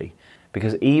unlikely,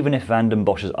 because even if Vanden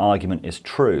Bosche's argument is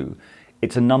true,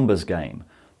 it's a numbers game.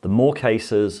 The more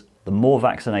cases, the more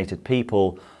vaccinated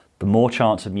people, the more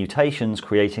chance of mutations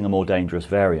creating a more dangerous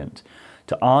variant.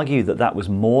 To argue that that was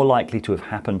more likely to have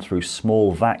happened through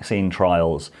small vaccine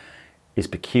trials is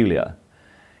peculiar.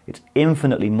 It's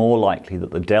infinitely more likely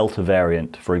that the Delta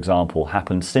variant, for example,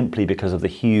 happened simply because of the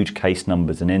huge case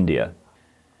numbers in India.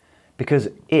 Because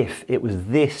if it was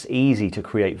this easy to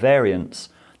create variants,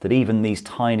 that even these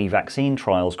tiny vaccine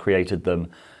trials created them,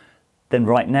 then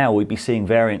right now we'd be seeing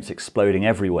variants exploding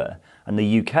everywhere. And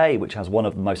the UK, which has one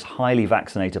of the most highly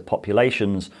vaccinated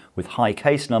populations with high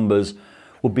case numbers,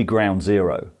 would be ground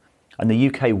zero. And the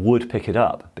UK would pick it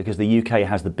up because the UK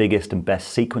has the biggest and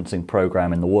best sequencing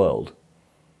program in the world.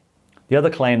 The other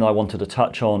claim that I wanted to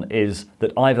touch on is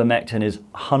that ivermectin is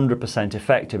 100%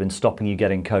 effective in stopping you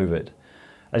getting COVID,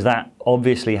 as that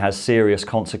obviously has serious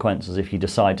consequences if you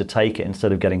decide to take it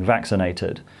instead of getting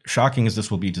vaccinated. Shocking as this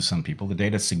will be to some people, the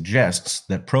data suggests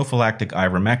that prophylactic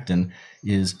ivermectin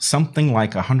is something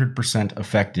like 100%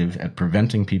 effective at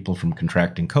preventing people from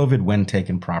contracting COVID when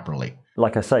taken properly.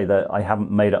 Like I say, that I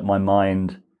haven't made up my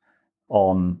mind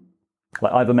on,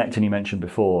 like ivermectin you mentioned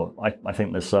before. I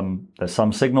think there's some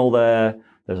signal there.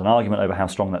 There's an argument over how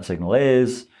strong that signal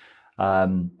is. I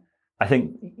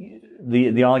think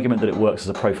the argument that it works as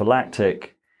a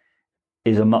prophylactic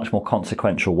is a much more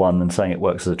consequential one than saying it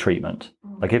works as a treatment.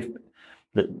 Like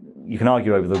you can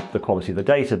argue over the quality of the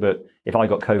data, but if I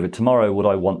got COVID tomorrow, would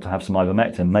I want to have some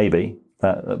ivermectin? Maybe,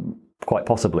 quite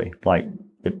possibly. Like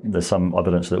there's some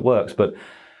evidence that it works, but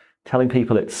telling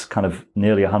people it's kind of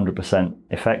nearly 100%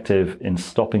 effective in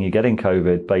stopping you getting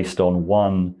COVID based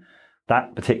on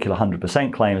that particular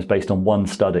 100% claim is based on one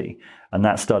study, and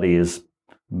that study is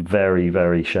very,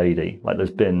 very shady. Like there's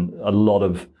been a lot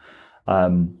of,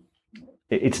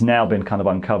 it's now been kind of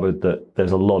uncovered that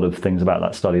there's a lot of things about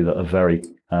that study that are very,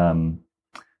 don't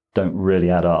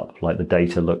really add up. Like the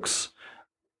data looks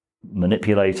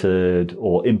manipulated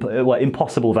or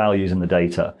impossible values in the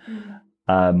data.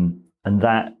 And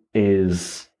that's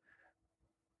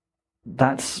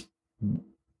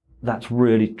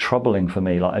really troubling for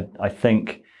me. Like I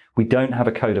think we don't have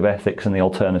a code of ethics in the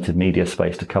alternative media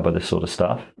space to cover this sort of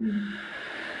stuff.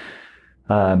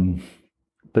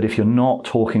 But if you're not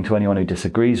talking to anyone who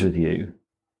disagrees with you,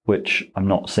 which I'm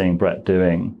not seeing Bret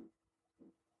doing,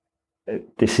 I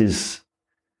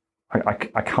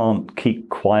can't keep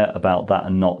quiet about that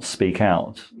and not speak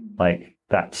out. Like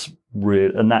that's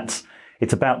real, and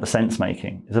it's about the sense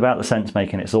making. It's about the sense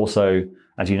making. It's also,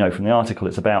 as you know from the article,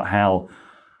 it's about how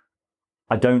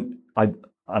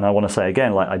and I want to say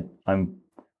again, like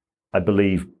I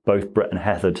believe both Bret and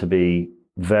Heather to be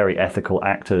very ethical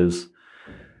actors,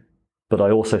 but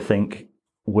I also think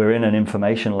we're in an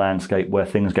information landscape where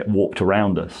things get warped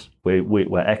around us,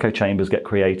 where echo chambers get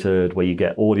created, where you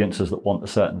get audiences that want a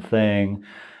certain thing,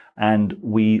 and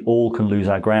we all can lose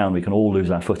our ground. We can all lose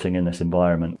our footing in this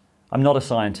environment. I'm not a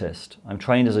scientist. I'm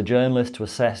trained as a journalist to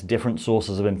assess different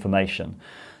sources of information.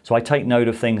 So I take note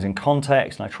of things in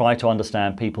context and I try to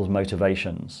understand people's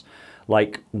motivations.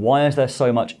 Like, why is there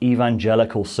so much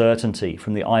evangelical certainty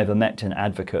from the ivermectin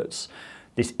advocates?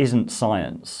 This isn't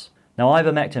science. Now,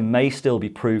 ivermectin may still be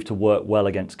proved to work well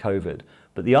against COVID,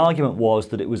 But the argument was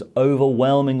that it was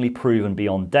overwhelmingly proven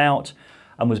beyond doubt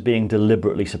and was being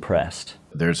deliberately suppressed.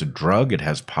 There's a drug, it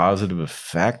has positive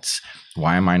effects.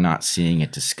 Why am I not seeing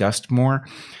it discussed more?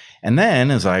 And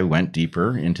then as I went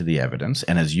deeper into the evidence,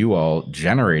 and as you all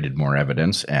generated more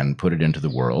evidence and put it into the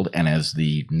world, and as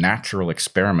the natural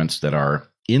experiments that are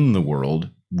in the world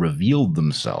revealed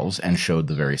themselves and showed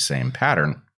the very same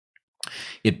pattern,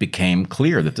 it became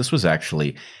clear that this was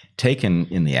actually taken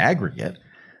in the aggregate.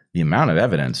 The amount of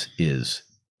evidence is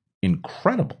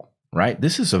incredible, right?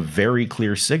 This is a very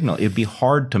clear signal. It'd be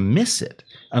hard to miss it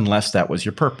unless that was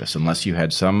your purpose, unless you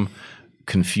had some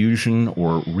confusion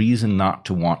or reason not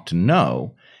to want to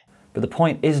know. But the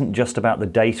point isn't just about the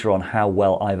data on how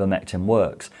well ivermectin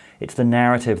works. It's the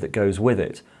narrative that goes with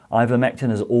it. Ivermectin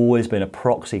has always been a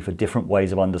proxy for different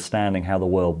ways of understanding how the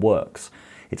world works.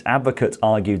 Its advocates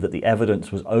argued that the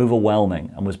evidence was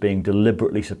overwhelming and was being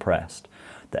deliberately suppressed,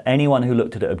 that anyone who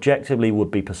looked at it objectively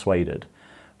would be persuaded,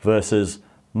 versus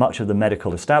much of the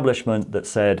medical establishment that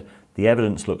said the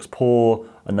evidence looks poor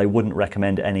and they wouldn't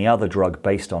recommend any other drug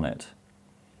based on it.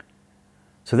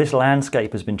 So this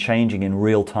landscape has been changing in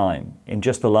real time in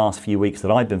just the last few weeks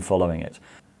that I've been following it.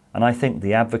 And I think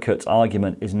the advocate's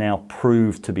argument is now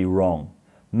proved to be wrong.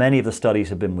 Many of the studies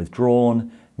have been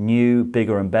withdrawn, new,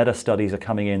 bigger and better studies are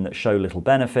coming in that show little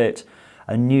benefit,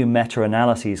 and new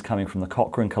meta-analyses coming from the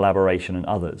Cochrane collaboration and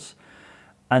others.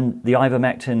 And the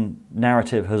ivermectin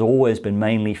narrative has always been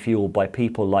mainly fueled by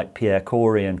people like Pierre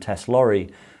Corey and Tess Lawrie,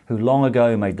 who long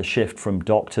ago made the shift from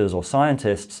doctors or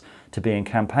scientists to being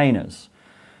campaigners.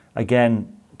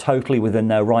 Again, totally within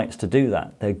their rights to do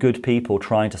that. They're good people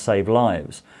trying to save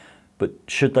lives. But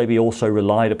should they be also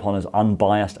relied upon as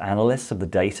unbiased analysts of the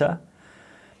data?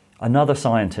 Another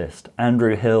scientist,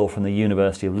 Andrew Hill from the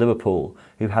University of Liverpool,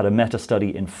 who had a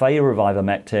meta-study in favour of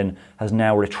ivermectin, has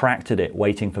now retracted it,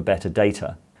 waiting for better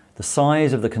data. The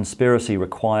size of the conspiracy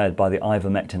required by the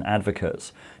ivermectin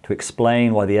advocates to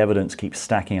explain why the evidence keeps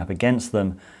stacking up against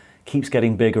them keeps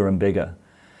getting bigger and bigger.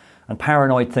 And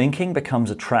paranoid thinking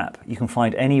becomes a trap. You can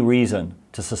find any reason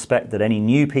to suspect that any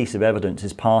new piece of evidence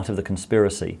is part of the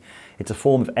conspiracy. It's a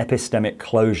form of epistemic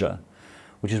closure,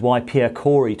 which is why Pierre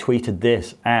Corey tweeted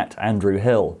this at Andrew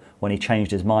Hill when he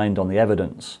changed his mind on the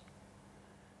evidence.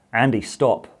 Andy,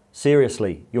 stop.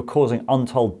 Seriously, you're causing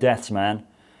untold deaths, man.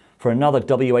 For another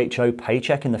WHO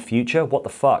paycheck in the future? What the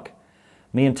fuck?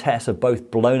 Me and Tess have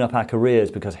both blown up our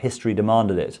careers because history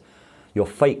demanded it. Your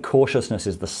fake cautiousness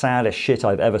is the saddest shit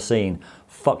I've ever seen.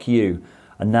 Fuck you.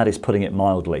 And that is putting it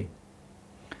mildly.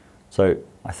 So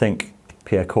I think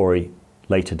Pierre Corey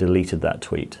later deleted that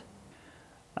tweet.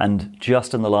 And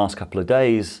just in the last couple of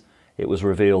days, it was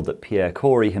revealed that Pierre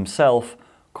Corey himself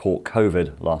caught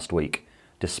COVID last week,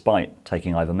 despite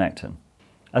taking ivermectin.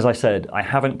 As I said, I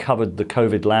haven't covered the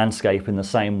COVID landscape in the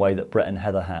same way that Bret and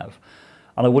Heather have.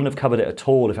 And I wouldn't have covered it at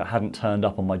all if it hadn't turned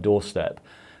up on my doorstep.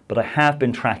 But I have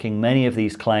been tracking many of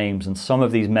these claims and some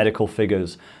of these medical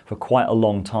figures for quite a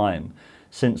long time,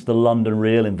 since the London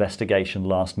Real investigation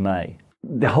last May.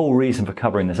 The whole reason for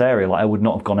covering this area, I would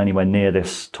not have gone anywhere near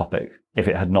this topic if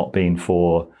it had not been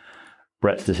for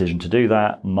Bret's decision to do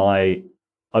that, my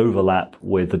overlap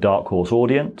with the Dark Horse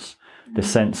audience, the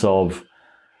sense of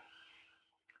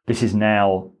this is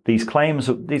now, these claims,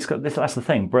 that's the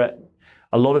thing, Bret,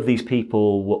 a lot of these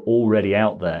people were already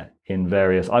out there in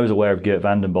various, I was aware of Geert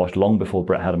Vanden Bossche long before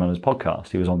Bret had him on his podcast.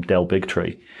 He was on Del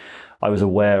Bigtree. I was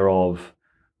aware of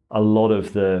a lot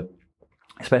of the,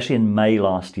 especially in May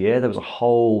last year, there was a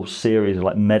whole series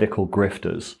of medical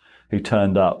grifters who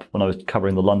turned up when I was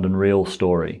covering the London Real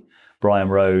story. Brian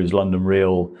Rose, London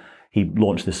Real, he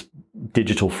launched this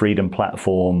digital freedom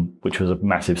platform, which was a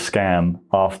massive scam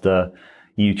after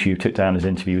YouTube took down his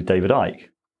interview with David Icke.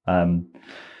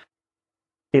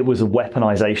 It was a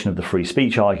weaponization of the free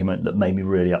speech argument that made me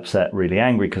really upset, really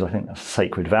angry, because I think that's a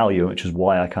sacred value, which is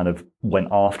why I kind of went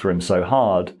after him so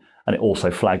hard. And it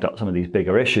also flagged up some of these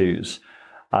bigger issues.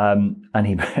 And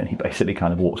he basically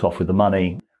kind of walked off with the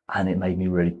money. And it made me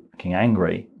really fucking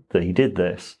angry that he did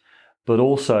this. But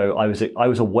also, I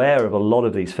was aware of a lot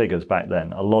of these figures back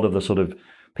then. A lot of the sort of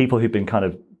people who've been kind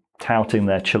of touting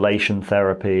their chelation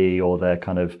therapy or their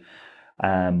kind of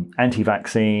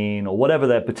anti-vaccine or whatever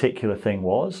their particular thing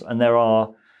was. And there are,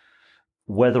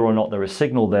 whether or not there is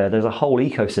signal there, there's a whole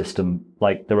ecosystem.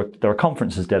 Like there are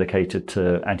conferences dedicated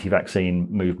to anti-vaccine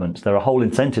movements. There are whole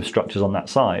incentive structures on that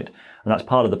side. And that's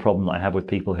part of the problem that I have with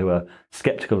people who are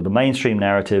skeptical of the mainstream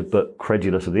narrative but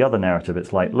credulous of the other narrative.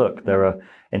 It's like, look, there are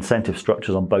incentive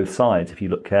structures on both sides if you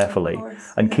look carefully,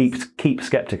 and keep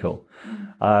skeptical.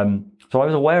 So I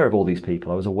was aware of all these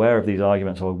people. I was aware of these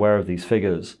arguments. I was aware of these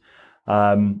figures.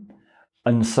 And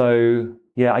so,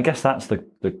 Yeah, I guess that's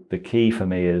the key for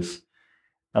me is,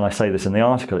 and I say this in the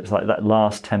article, it's like that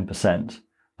last 10%.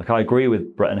 Like I agree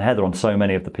with Bret and Heather on so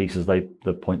many of the pieces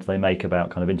the points they make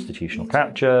about kind of institutional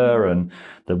capture and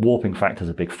the warping factors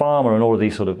of big pharma and all of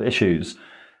these sort of issues.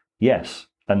 Yes.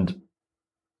 And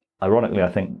ironically, I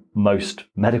think most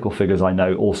medical figures I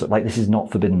know also, like, this is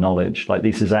not forbidden knowledge. Like,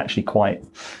 this is actually quite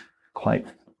kind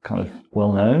of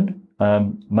well known.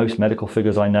 Most medical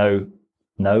figures I know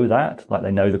that, like,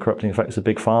 they know the corrupting effects of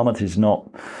big pharma. This is not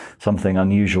something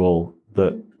unusual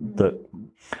that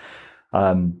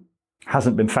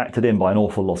hasn't been factored in by an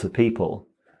awful lot of people.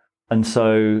 And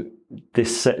so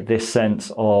this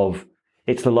sense of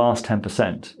it's the last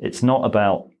 10%. It's not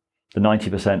about the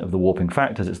 90% of the warping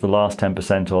factors. It's the last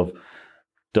 10% of,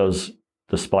 does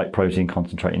the spike protein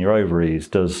concentrate in your ovaries?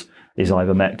 Is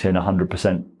ivermectin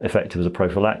 100% effective as a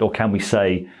prophylactic? Or can we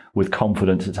say with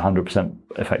confidence it's 100%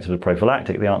 effective as a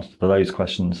prophylactic? The answer to those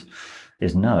questions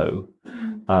is no.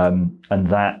 And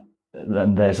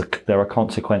there are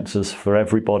consequences for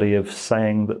everybody of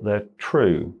saying that they're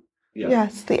true. Yeah.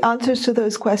 Yes, the answers to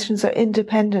those questions are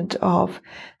independent of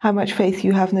how much faith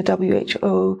you have in the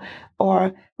WHO,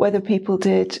 or whether people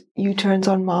did U-turns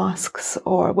on masks,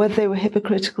 or whether they were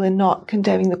hypocritical in not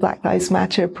condemning the Black Lives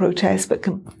Matter protests, but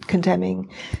condemning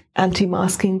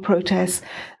anti-masking protests.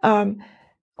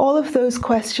 All of those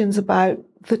questions about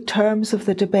the terms of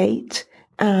the debate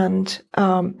and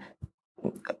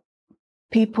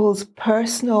people's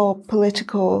personal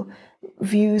political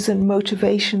views and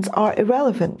motivations are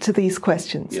irrelevant to these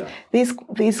questions. Yeah.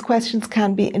 These questions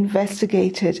can be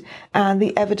investigated, and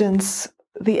the evidence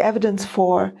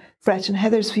for Bret and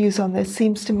Heather's views on this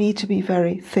seems to me to be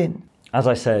very thin. As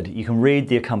I said, you can read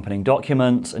the accompanying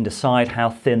documents and decide how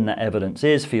thin that evidence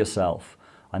is for yourself.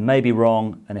 I may be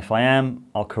wrong, and if I am,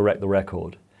 I'll correct the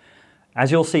record. As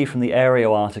you'll see from the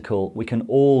Aereo article, we can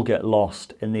all get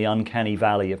lost in the uncanny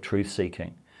valley of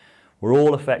truth-seeking. We're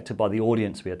all affected by the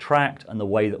audience we attract and the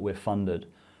way that we're funded.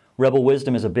 Rebel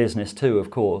Wisdom is a business too, of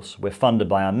course. We're funded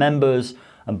by our members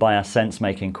and by our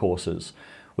sense-making courses,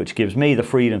 which gives me the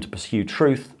freedom to pursue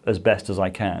truth as best as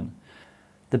I can.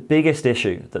 The biggest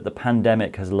issue that the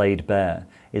pandemic has laid bare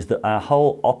is that our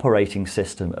whole operating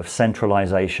system of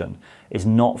centralization is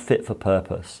not fit for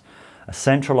purpose. A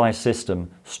centralized system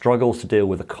struggles to deal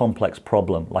with a complex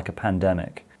problem like a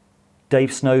pandemic.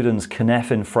 Dave Snowden's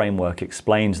Cynefin framework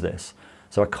explains this.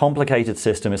 So a complicated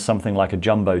system is something like a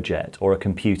jumbo jet or a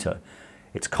computer.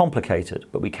 It's complicated,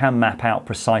 but we can map out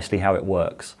precisely how it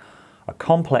works. A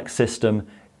complex system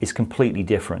is completely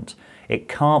different. It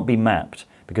can't be mapped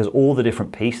because all the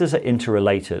different pieces are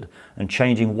interrelated, and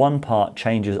changing one part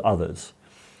changes others.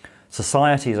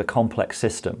 Society is a complex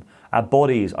system. Our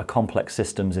bodies are complex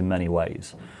systems in many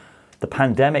ways. The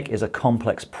pandemic is a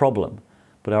complex problem,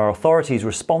 but our authorities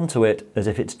respond to it as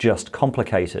if it's just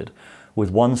complicated,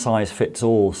 with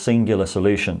one-size-fits-all singular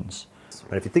solutions.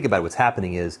 But if you think about it, what's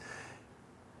happening is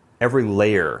every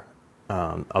layer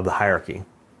of the hierarchy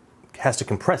has to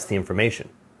compress the information.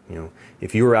 You know,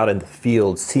 if you were out in the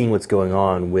field seeing what's going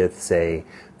on with, say,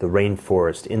 the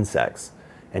rainforest insects,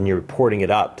 and you're reporting it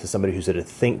up to somebody who's at a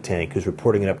think tank, who's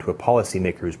reporting it up to a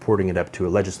policymaker, who's reporting it up to a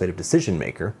legislative decision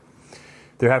maker,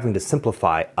 they're having to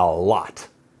simplify a lot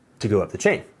to go up the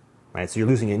chain, right? So you're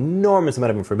losing an enormous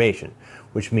amount of information,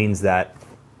 which means that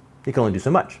you can only do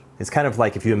so much. It's kind of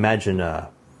like if you imagine,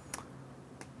 remember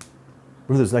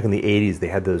those, like in the 80s, they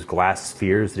had those glass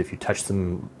spheres that if you touch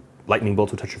them, lightning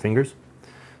bolts would touch your fingers.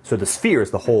 So the sphere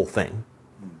is the whole thing,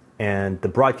 and the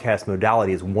broadcast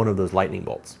modality is one of those lightning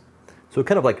bolts. So it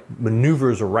kind of like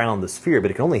maneuvers around the sphere, but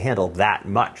it can only handle that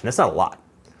much, and that's not a lot.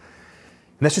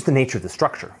 And that's just the nature of the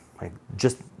structure. Right?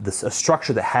 Just a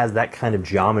structure that has that kind of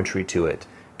geometry to it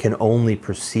can only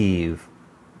perceive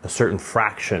a certain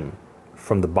fraction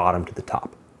from the bottom to the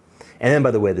top. And then, by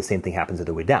the way, the same thing happens the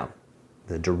other way down.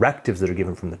 The directives that are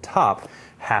given from the top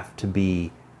have to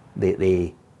be,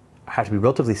 they have to be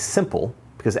relatively simple,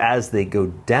 because as they go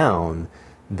down,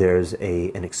 there's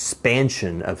an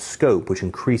expansion of scope, which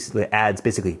adds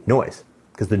basically noise,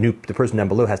 because the person down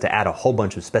below has to add a whole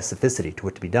bunch of specificity to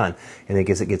what to be done, and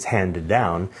as it gets handed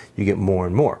down, you get more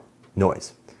and more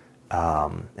noise.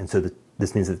 And so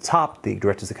this means at the top, the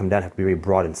directives that come down have to be very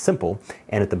broad and simple,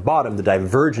 and at the bottom, the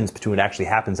divergence between what actually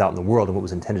happens out in the world and what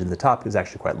was intended in the top is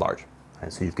actually quite large.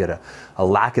 Right? So you've got a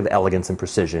lack of elegance and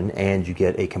precision, and you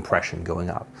get a compression going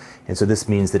up. And so this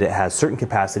means that it has certain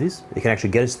capacities. It can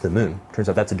actually get us to the moon. Turns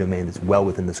out that's a domain that's well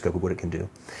within the scope of what it can do.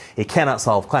 It cannot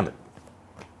solve climate.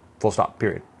 Full stop,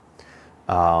 period.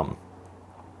 And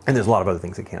there's a lot of other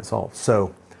things it can't solve.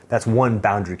 So that's one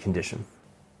boundary condition.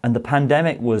 And the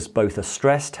pandemic was both a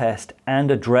stress test and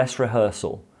a dress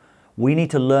rehearsal. We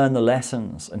need to learn the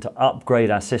lessons and to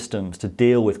upgrade our systems to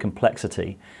deal with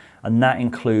complexity, and that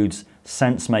includes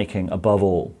sense-making above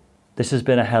all. This has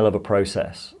been a hell of a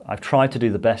process. I've tried to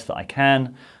do the best that I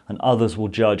can, and others will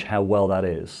judge how well that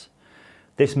is.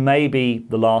 This may be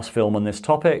the last film on this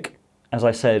topic. As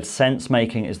I said,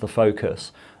 sense-making is the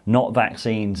focus, not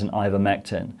vaccines and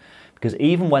ivermectin. Because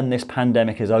even when this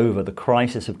pandemic is over, the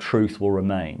crisis of truth will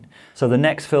remain. So the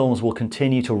next films will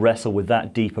continue to wrestle with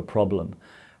that deeper problem.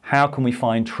 How can we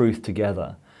find truth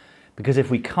together? Because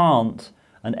if we can't,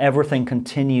 and everything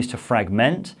continues to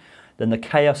fragment, then the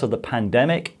chaos of the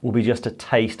pandemic will be just a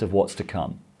taste of what's to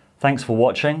come. Thanks for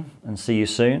watching, and see you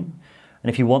soon.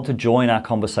 And if you want to join our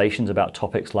conversations about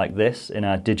topics like this in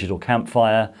our digital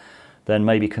campfire, then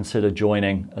maybe consider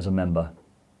joining as a member.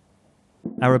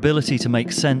 Our ability to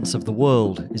make sense of the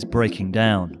world is breaking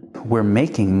down. We're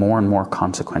making more and more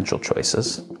consequential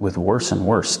choices with worse and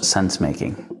worse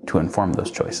sense-making to inform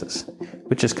those choices,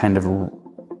 which is kind of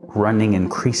running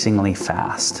increasingly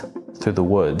fast through the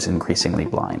woods, increasingly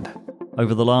blind.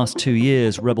 Over the last 2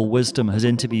 years, Rebel Wisdom has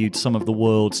interviewed some of the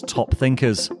world's top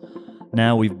thinkers.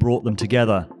 Now we've brought them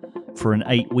together for an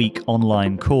 8-week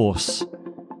online course,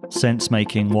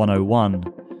 Sensemaking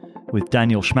 101, with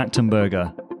Daniel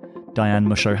Schmachtenberger, Diane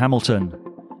Musho-Hamilton,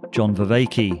 John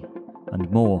Vervaeke, and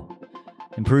more.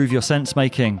 Improve your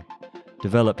sense-making,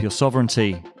 develop your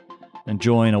sovereignty, and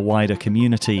join a wider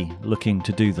community looking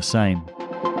to do the same.